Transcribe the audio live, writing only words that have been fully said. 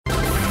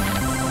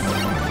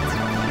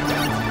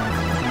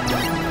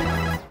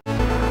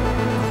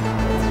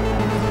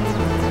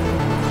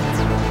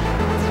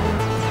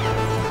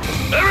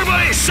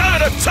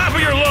top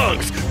of your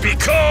lungs. Be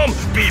calm,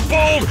 be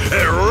bold,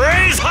 and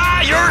raise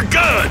high your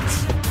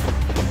guns!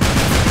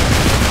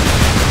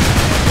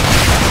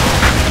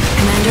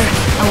 Commander,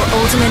 our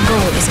ultimate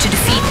goal is to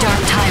defeat Dark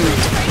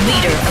Tyrant,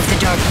 leader of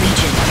the Dark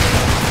Legion.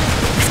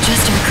 With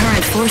just our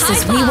current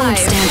forces, we won't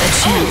stand a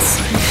chance.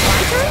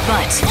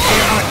 But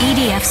there are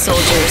EDF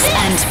soldiers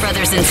and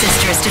brothers and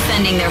sisters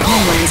defending their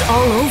homelands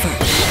all over.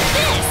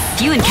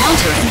 If you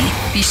encounter any,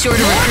 be sure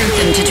to recruit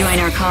them to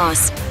join our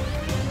cause.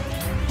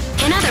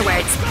 In other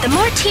words, the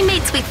more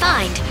teammates we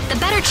find, the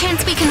better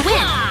chance we can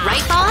win,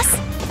 right, boss?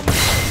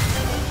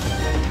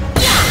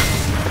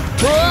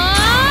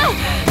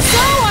 So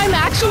I'm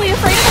actually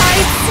afraid of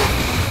heights.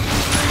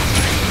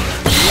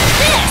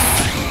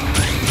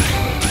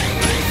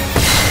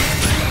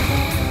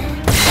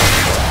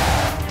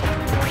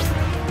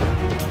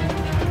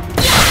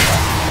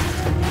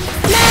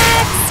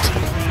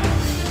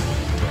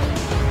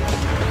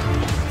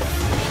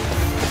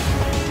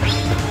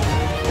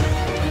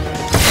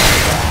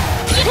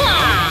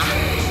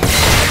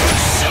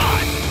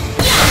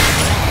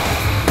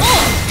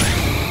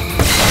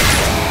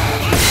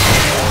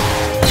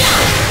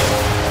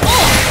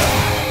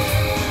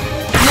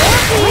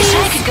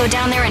 Go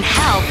down there and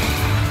help.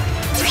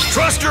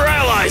 Trust your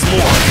allies more!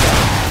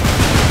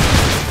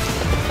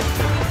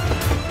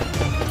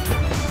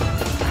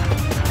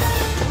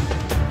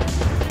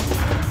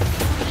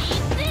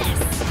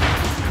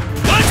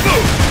 Let's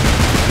move!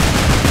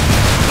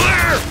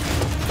 Clear!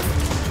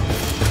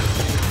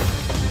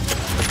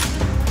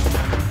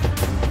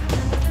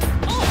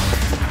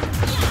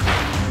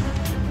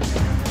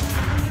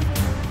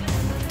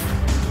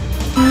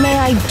 May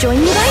I join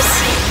you guys?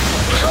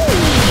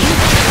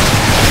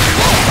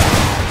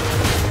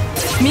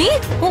 Me?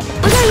 Well,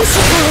 but I was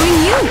just following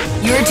you.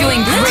 You're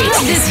doing great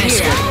this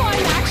mission. No,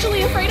 I'm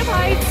actually afraid of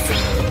heights.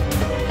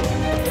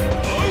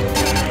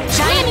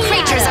 Giant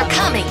creatures are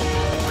coming.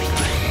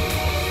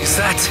 Is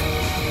that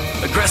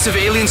aggressive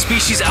alien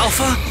species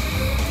Alpha?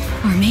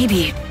 Or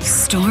maybe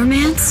storm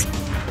ants?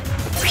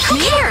 Who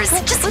cares?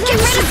 Just get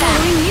rid of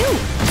them.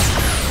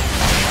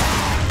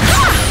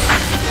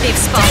 They've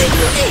spotted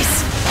you.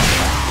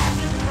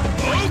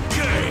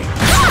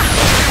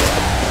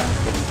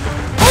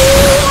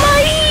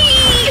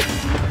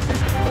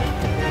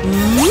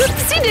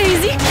 Whoopsie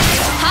daisy!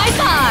 High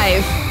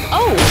five!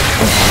 Oh,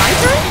 is it my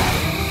turn?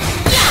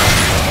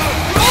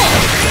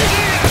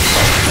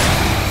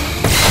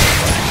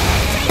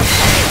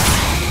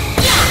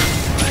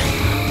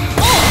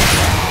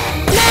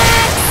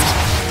 Next!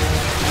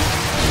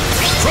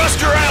 Trust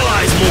your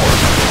allies more!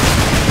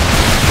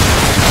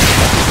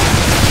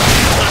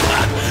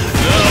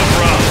 No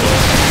problem.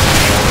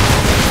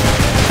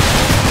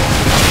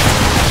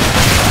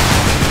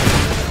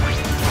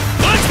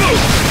 Let's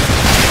move!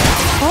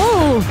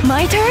 Oh,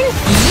 my turn?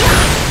 Yeah!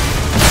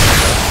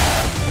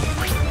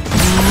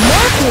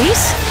 More,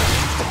 please.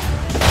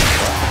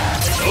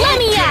 Let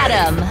me at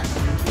him!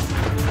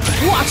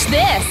 Watch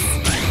this!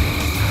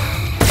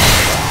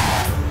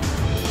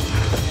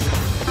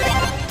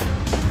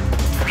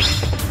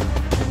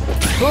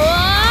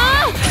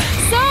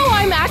 So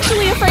I'm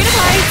actually afraid of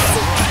heights.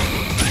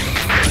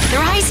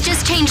 Their eyes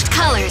just changed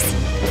colors.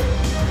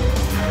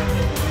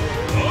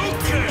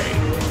 Okay.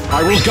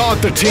 I will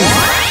guard the team.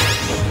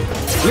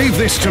 Leave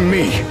this to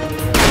me.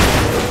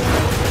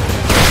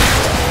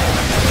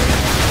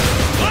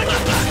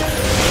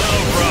 No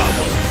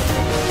problem.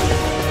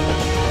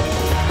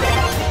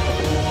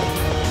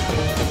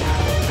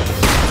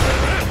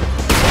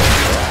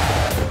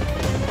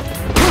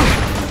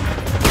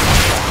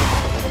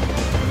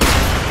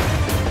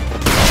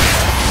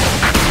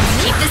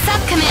 Keep this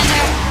up,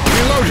 Commander.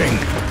 Reloading.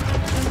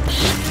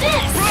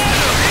 This!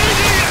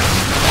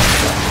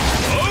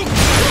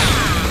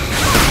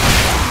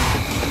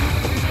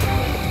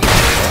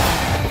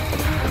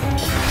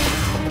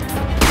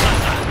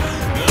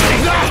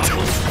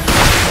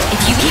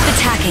 If you keep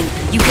attacking,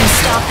 you can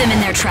stop them in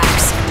their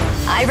tracks.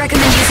 I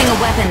recommend using a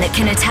weapon that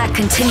can attack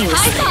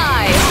continuously.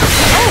 High five!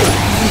 Oh,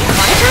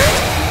 my turn?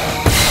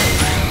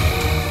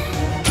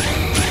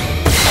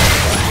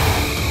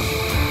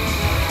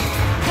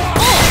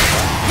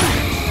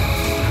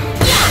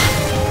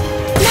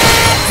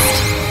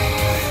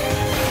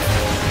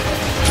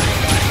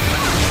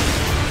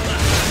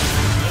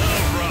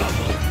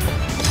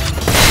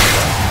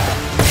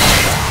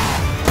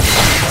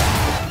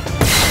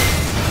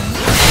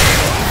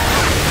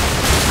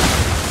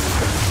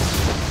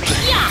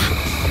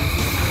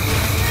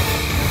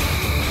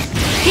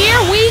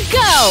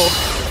 Go!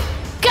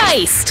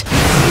 Geist!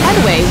 By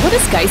the way, what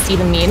does Geist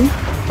even mean?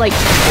 Like,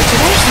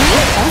 poltergeist?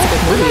 That's a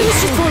good movie. I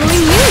was just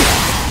following you!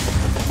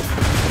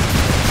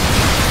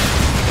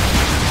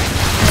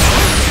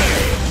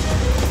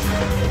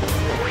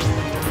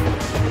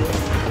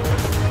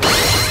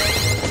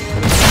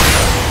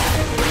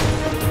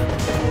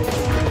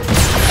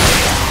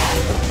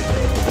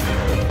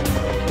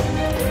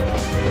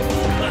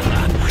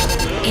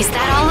 Is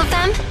that all of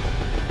them?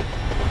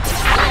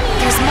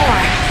 There's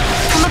more.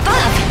 From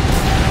above.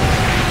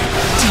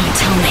 Don't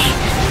tell me.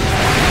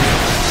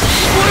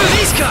 What are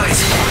these guys?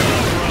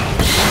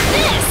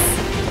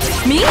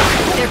 Me?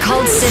 They're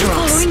called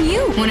Sidros,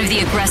 one of the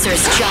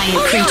aggressor's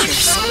giant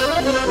creatures.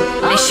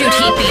 They shoot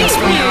heat beams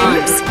from their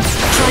arms.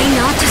 Try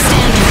not to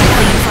stand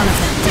directly in front of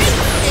them.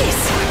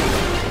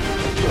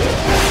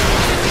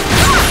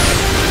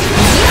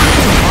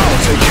 I'll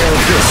take care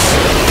of this.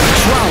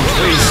 Next round,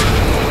 please.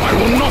 I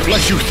will not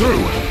let you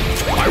through.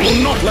 I will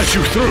not let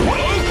you through.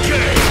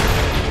 Okay.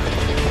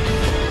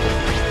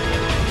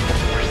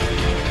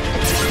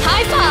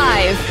 High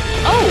five!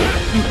 Oh,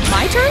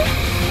 my turn?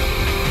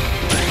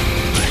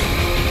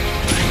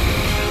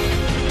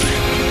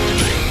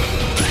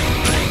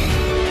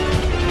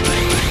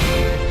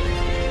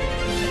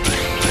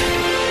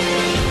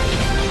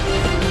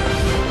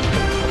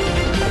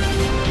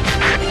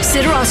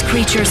 Sidros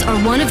creatures are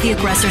one of the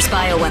aggressor's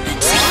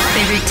bioweapons.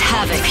 They wreaked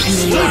havoc in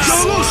the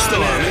US.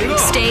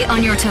 Stay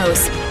on your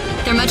toes.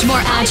 They're much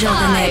more agile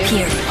than they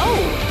appear. Oh,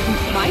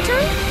 my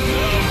turn?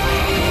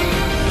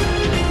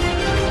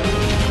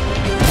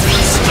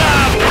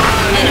 Stop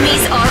lying.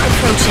 Enemies are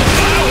approaching.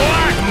 I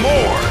like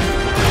more.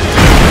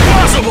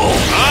 Impossible.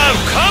 I'm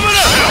coming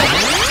to help.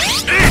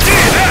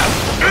 EDF.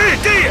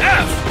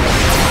 EDF.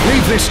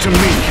 Leave this to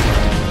me.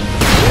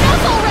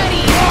 Enough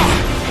already!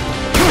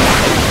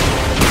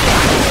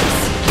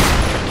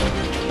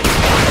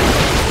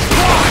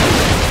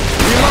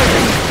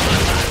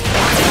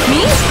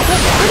 Me? But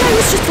I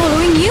was just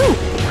following you.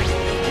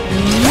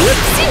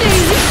 Whoopsie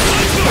daisy.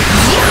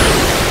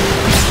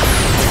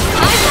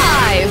 High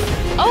five!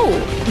 Oh,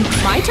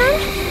 my turn?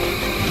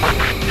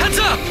 Heads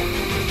up!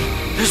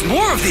 There's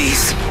more of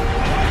these!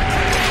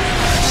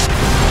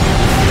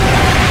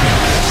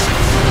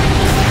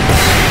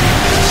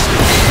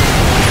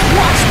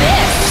 Watch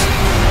this!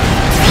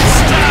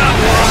 Stop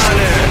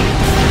running.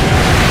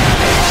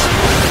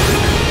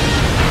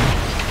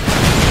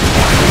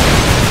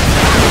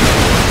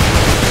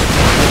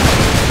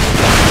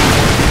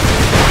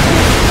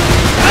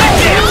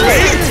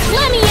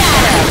 Let me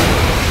at him!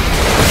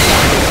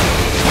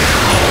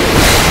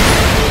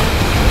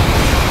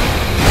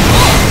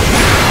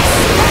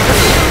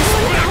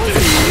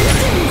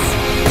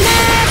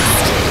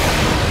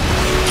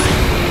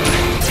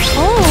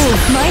 Oh,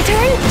 my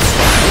turn?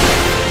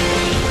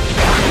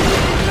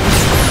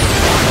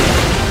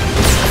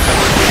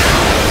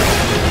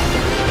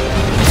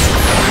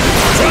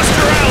 Trust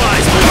your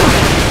allies.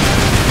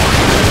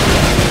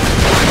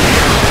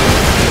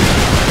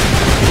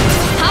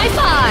 High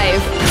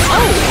five!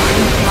 Oh,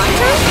 my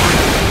turn?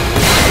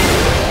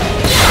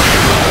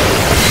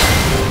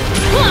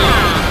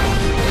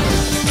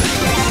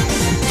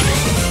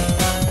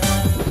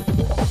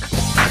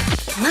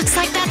 Looks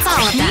like that's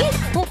all of them.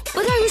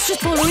 But I was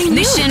just following you.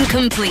 Mission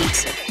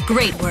complete.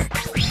 Great work.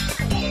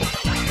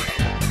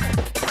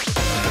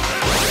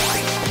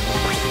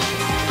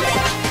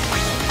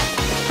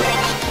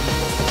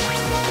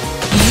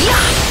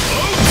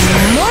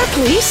 More,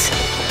 please.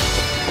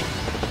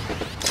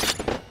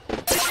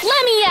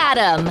 Let me at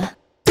him!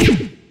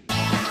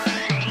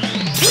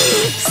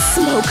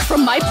 Smoke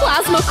from my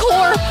plasma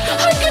core!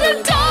 I'm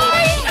gonna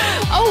die!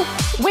 Oh,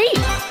 wait,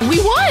 we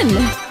won!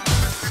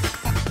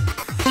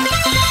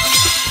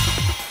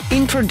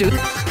 Intro.